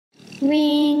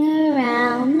Ring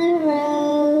around the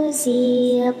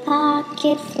rosy, a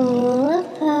pocket full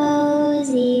of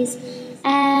posies.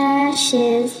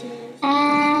 Ashes,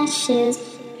 ashes,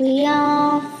 we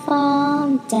all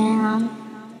fall down.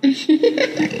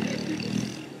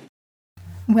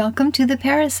 Welcome to the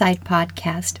Parasite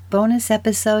Podcast, bonus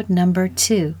episode number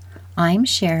 2. I'm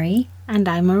Sherry. And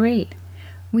I'm Marie.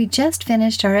 We just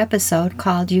finished our episode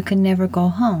called You Can Never Go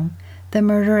Home, the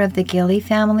murder of the Gilly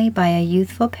family by a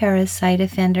youthful parasite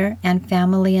offender and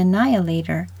family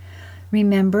annihilator.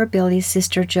 Remember Billy's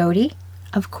sister Jody?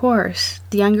 Of course,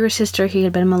 the younger sister he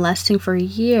had been molesting for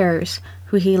years,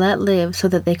 who he let live so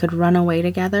that they could run away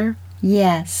together?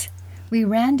 Yes. We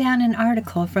ran down an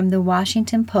article from the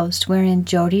Washington Post wherein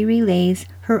Jody relays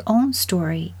her own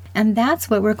story, and that's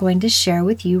what we're going to share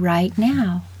with you right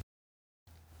now.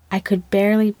 I could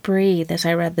barely breathe as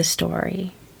I read the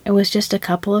story. It was just a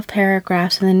couple of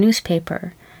paragraphs in the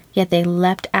newspaper, yet they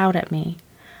leapt out at me.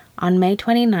 On May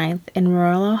 29th, in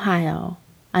rural Ohio,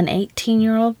 an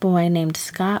 18-year-old boy named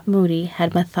Scott Moody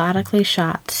had methodically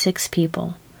shot 6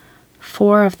 people,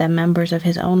 4 of them members of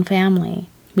his own family,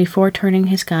 before turning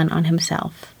his gun on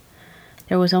himself.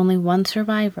 There was only one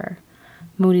survivor,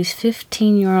 Moody's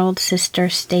 15-year-old sister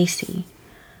Stacy.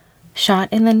 Shot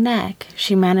in the neck,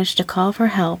 she managed to call for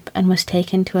help and was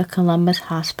taken to a Columbus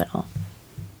hospital.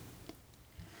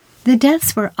 The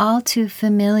deaths were all too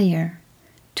familiar.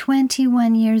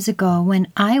 21 years ago, when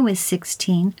I was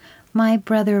 16, my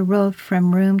brother roved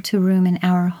from room to room in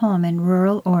our home in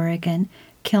rural Oregon,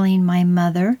 killing my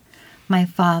mother, my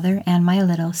father, and my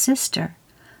little sister,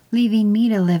 leaving me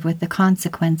to live with the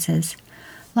consequences.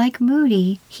 Like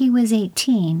Moody, he was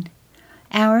 18.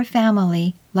 Our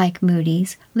family, like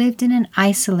Moody's, lived in an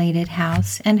isolated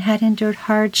house and had endured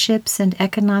hardships and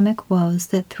economic woes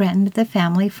that threatened the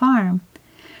family farm.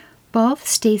 Both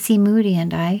Stacy Moody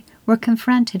and I were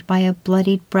confronted by a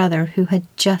bloodied brother who had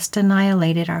just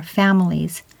annihilated our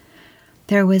families.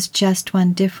 There was just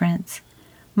one difference.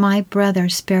 My brother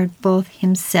spared both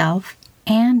himself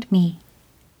and me.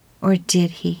 Or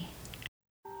did he?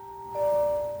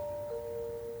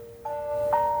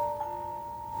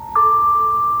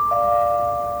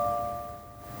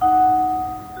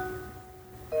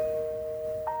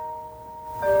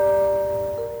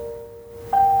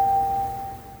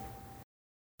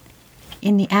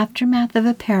 In the aftermath of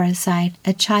a parasite,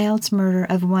 a child's murder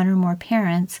of one or more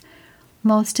parents,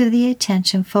 most of the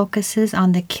attention focuses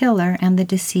on the killer and the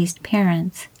deceased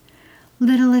parents.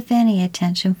 Little, if any,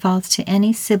 attention falls to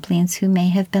any siblings who may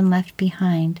have been left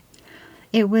behind.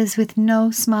 It was with no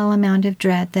small amount of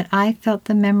dread that I felt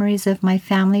the memories of my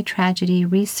family tragedy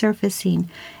resurfacing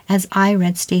as I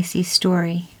read Stacy's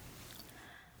story.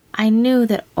 I knew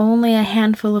that only a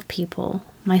handful of people,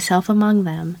 myself among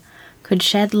them, could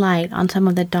shed light on some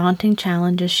of the daunting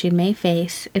challenges she may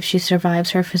face if she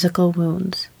survives her physical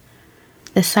wounds.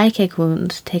 The psychic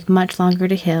wounds take much longer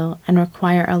to heal and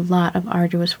require a lot of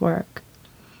arduous work.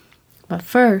 But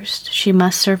first, she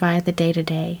must survive the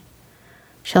day-to-day.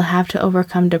 She'll have to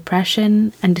overcome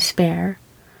depression and despair,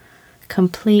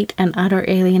 complete and utter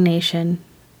alienation,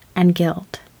 and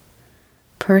guilt.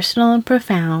 Personal and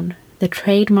profound, the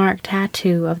trademark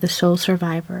tattoo of the sole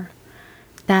survivor.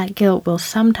 That guilt will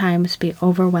sometimes be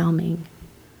overwhelming.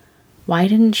 Why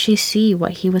didn't she see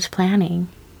what he was planning?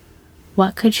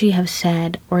 What could she have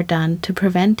said or done to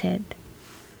prevent it?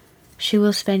 She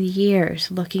will spend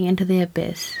years looking into the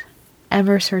abyss,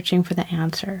 ever searching for the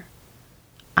answer.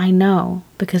 I know,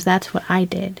 because that's what I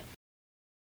did.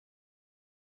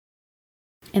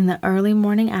 In the early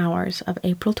morning hours of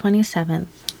April 27th,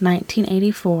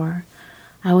 1984,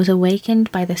 I was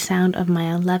awakened by the sound of my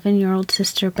 11-year-old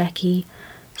sister Becky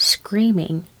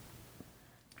screaming.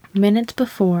 Minutes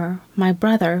before, my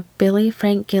brother, Billy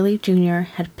Frank Gilly Jr.,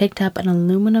 had picked up an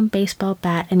aluminum baseball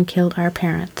bat and killed our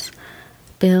parents,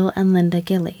 Bill and Linda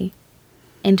Gilly.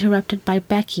 Interrupted by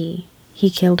Becky, he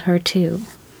killed her too.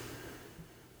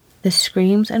 The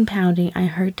screams and pounding I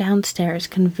heard downstairs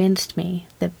convinced me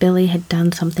that Billy had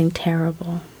done something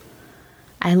terrible.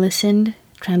 I listened,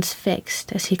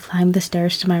 transfixed, as he climbed the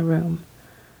stairs to my room.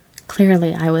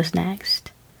 Clearly I was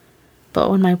next. But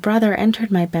when my brother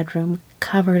entered my bedroom,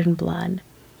 covered in blood,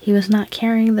 he was not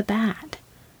carrying the bat.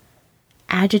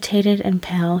 Agitated and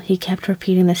pale, he kept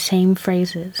repeating the same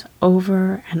phrases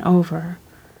over and over.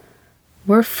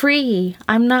 "We're free!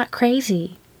 I'm not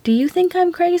crazy! Do you think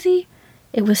I'm crazy?"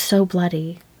 It was so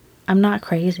bloody. I'm not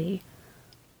crazy.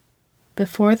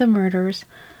 Before the murders,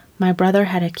 my brother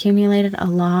had accumulated a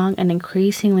long and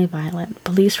increasingly violent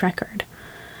police record.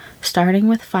 Starting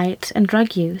with fights and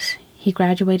drug use, he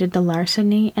graduated to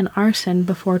larceny and arson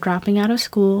before dropping out of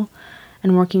school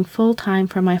and working full-time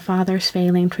for my father's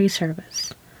failing tree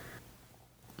service.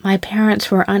 My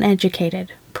parents were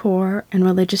uneducated, poor, and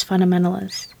religious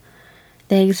fundamentalists.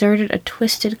 They exerted a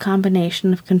twisted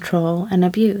combination of control and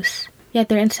abuse, yet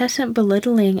their incessant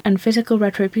belittling and physical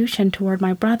retribution toward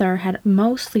my brother had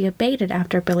mostly abated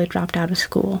after Billy dropped out of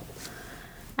school.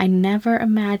 I never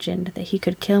imagined that he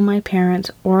could kill my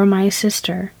parents or my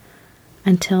sister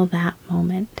until that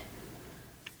moment.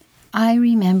 I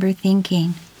remember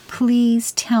thinking,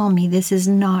 please tell me this is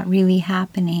not really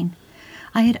happening.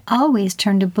 I had always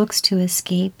turned to books to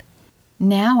escape.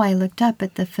 Now I looked up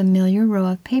at the familiar row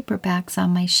of paperbacks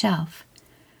on my shelf.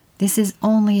 This is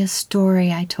only a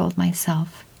story, I told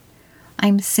myself.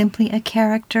 I'm simply a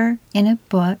character in a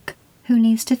book who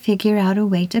needs to figure out a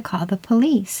way to call the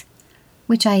police,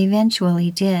 which I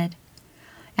eventually did.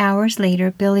 Hours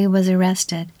later, Billy was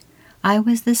arrested. I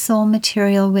was the sole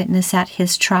material witness at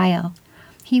his trial.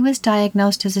 He was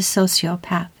diagnosed as a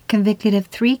sociopath, convicted of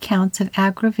 3 counts of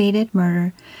aggravated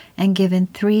murder, and given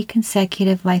 3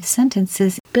 consecutive life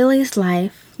sentences. Billy's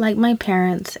life, like my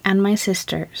parents and my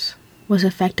sisters, was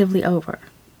effectively over.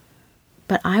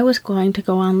 But I was going to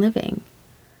go on living.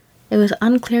 It was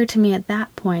unclear to me at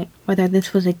that point whether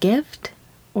this was a gift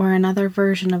or another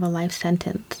version of a life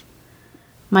sentence.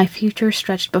 My future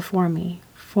stretched before me,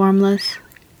 formless,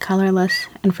 colorless,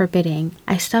 and forbidding.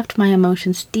 I stuffed my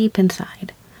emotions deep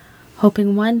inside,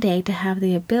 hoping one day to have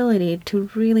the ability to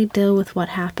really deal with what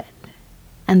happened.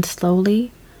 And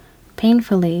slowly,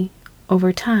 painfully,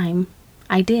 over time,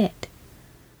 I did.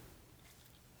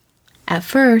 At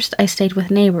first, I stayed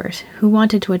with neighbors who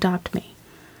wanted to adopt me.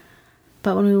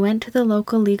 But when we went to the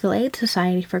local legal aid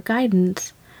society for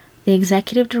guidance, the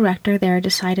executive director there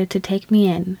decided to take me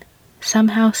in,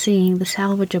 somehow seeing the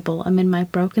salvageable amid my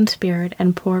broken spirit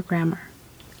and poor grammar.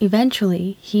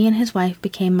 Eventually, he and his wife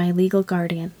became my legal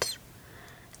guardians,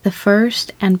 the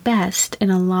first and best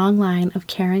in a long line of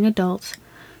caring adults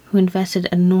who invested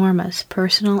enormous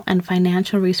personal and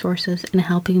financial resources in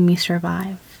helping me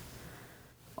survive.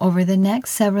 Over the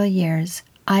next several years,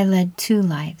 I led 2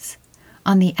 lives.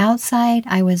 On the outside,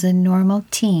 I was a normal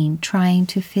teen trying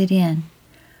to fit in.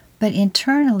 But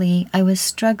internally, I was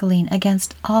struggling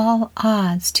against all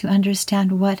odds to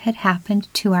understand what had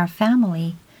happened to our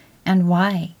family and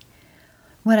why.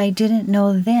 What I didn't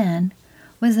know then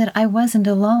was that I wasn't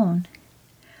alone.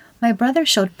 My brother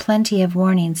showed plenty of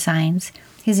warning signs,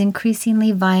 his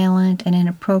increasingly violent and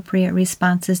inappropriate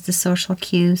responses to social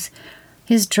cues,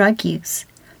 his drug use,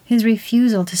 his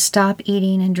refusal to stop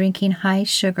eating and drinking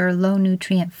high-sugar,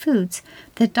 low-nutrient foods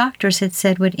that doctors had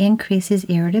said would increase his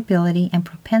irritability and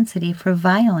propensity for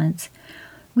violence.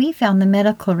 We found the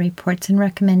medical reports and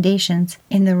recommendations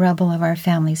in the rubble of our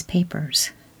family's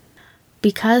papers.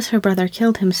 Because her brother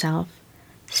killed himself,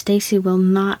 Stacy will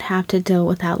not have to deal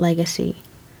with that legacy.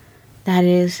 That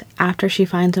is, after she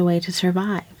finds a way to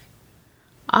survive.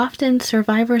 Often,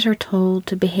 survivors are told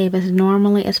to behave as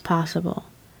normally as possible,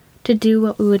 to do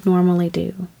what we would normally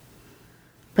do.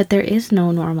 But there is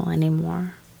no normal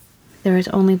anymore. There is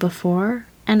only before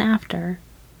and after.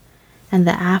 And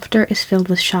the after is filled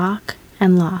with shock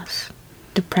and loss,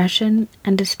 depression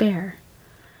and despair,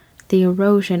 the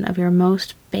erosion of your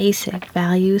most basic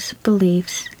values,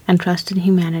 beliefs, and trust in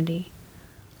humanity,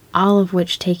 all of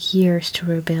which take years to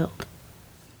rebuild.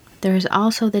 There is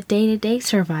also the day-to-day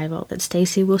survival that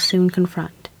Stacy will soon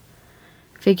confront,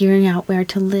 figuring out where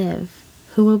to live,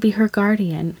 who will be her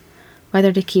guardian,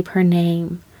 whether to keep her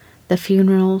name, the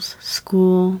funerals,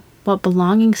 school, what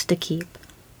belongings to keep,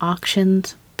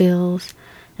 auctions, bills,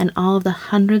 and all of the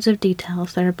hundreds of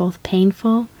details that are both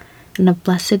painful and a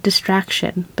blessed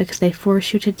distraction because they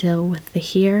force you to deal with the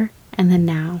here and the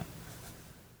now.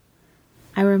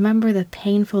 I remember the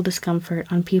painful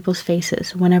discomfort on people's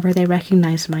faces whenever they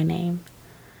recognized my name.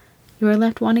 You are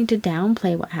left wanting to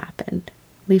downplay what happened,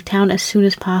 leave town as soon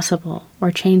as possible,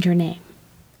 or change your name.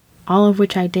 All of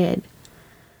which I did.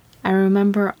 I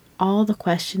remember all the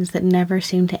questions that never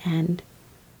seemed to end.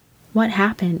 What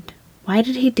happened? Why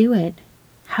did he do it?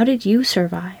 How did you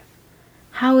survive?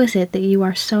 How is it that you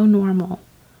are so normal?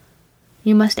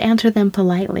 You must answer them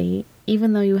politely,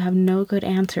 even though you have no good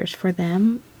answers for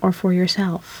them or for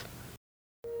yourself.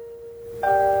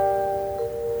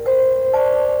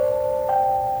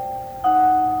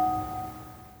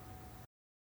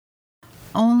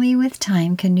 Only with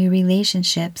time can new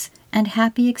relationships and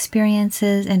happy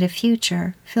experiences and a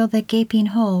future fill the gaping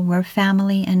hole where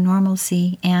family and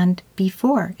normalcy and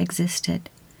before existed.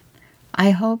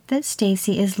 I hope that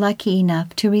Stacy is lucky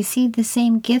enough to receive the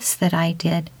same gifts that I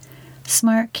did,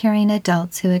 smart, caring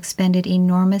adults who expended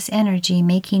enormous energy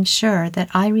making sure that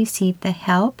I received the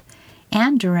help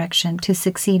and direction to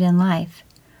succeed in life.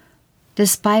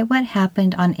 Despite what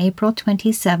happened on April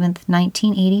 27,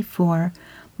 1984,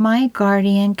 my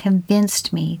guardian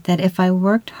convinced me that if I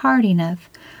worked hard enough,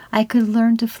 I could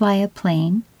learn to fly a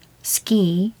plane,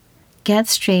 ski, get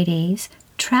straight A's,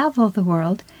 travel the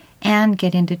world, and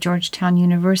get into Georgetown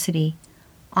University,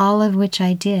 all of which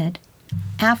I did.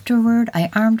 Afterward, I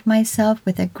armed myself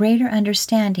with a greater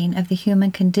understanding of the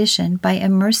human condition by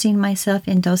immersing myself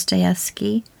in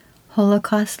Dostoevsky,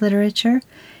 Holocaust literature,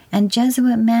 and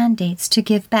Jesuit mandates to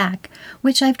give back,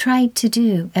 which I've tried to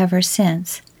do ever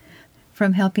since.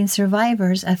 From helping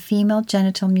survivors of female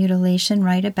genital mutilation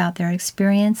write about their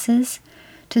experiences,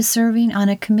 to serving on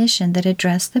a commission that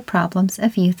addressed the problems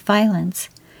of youth violence.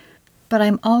 But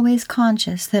I'm always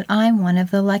conscious that I'm one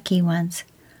of the lucky ones.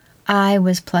 I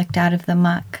was plucked out of the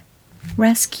muck,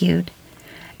 rescued,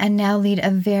 and now lead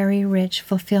a very rich,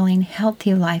 fulfilling,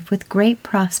 healthy life with great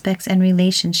prospects and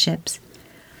relationships.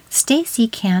 Stacy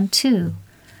can too,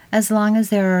 as long as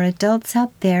there are adults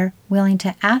out there willing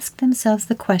to ask themselves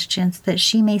the questions that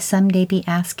she may someday be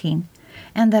asking,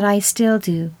 and that I still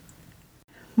do.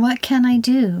 What can I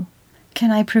do? Can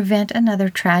I prevent another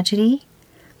tragedy?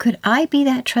 Could I be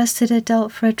that trusted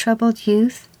adult for a troubled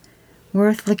youth?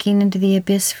 Worth looking into the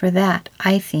abyss for that,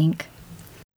 I think.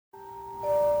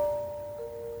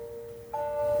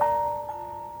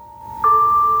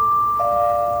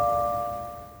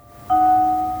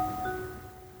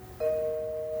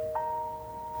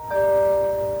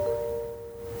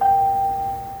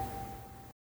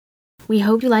 We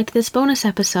hope you liked this bonus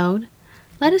episode.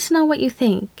 Let us know what you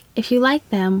think. If you like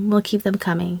them, we'll keep them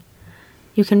coming.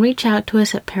 You can reach out to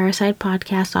us at Parasite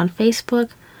Podcast on Facebook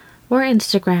or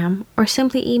Instagram, or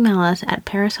simply email us at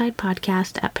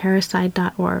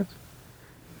parasitepodcast@parasite.org.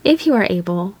 If you are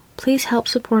able, please help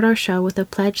support our show with a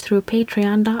pledge through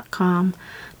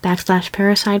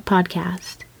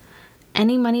patreon.com/parasitepodcast.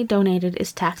 Any money donated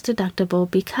is tax deductible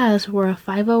because we're a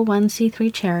 501c3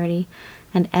 charity,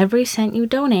 and every cent you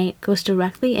donate goes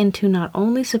directly into not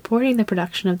only supporting the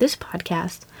production of this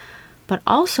podcast, but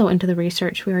also into the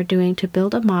research we are doing to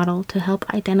build a model to help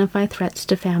identify threats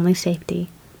to family safety.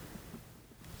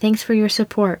 Thanks for your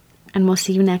support, and we'll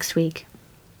see you next week.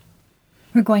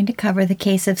 We're going to cover the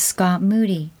case of Scott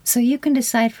Moody, so you can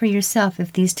decide for yourself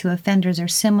if these two offenders are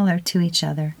similar to each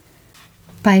other.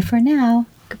 Bye for now.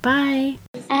 Goodbye.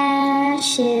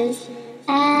 Ashes,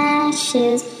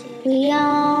 ashes, we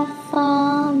all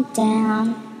fall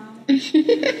down.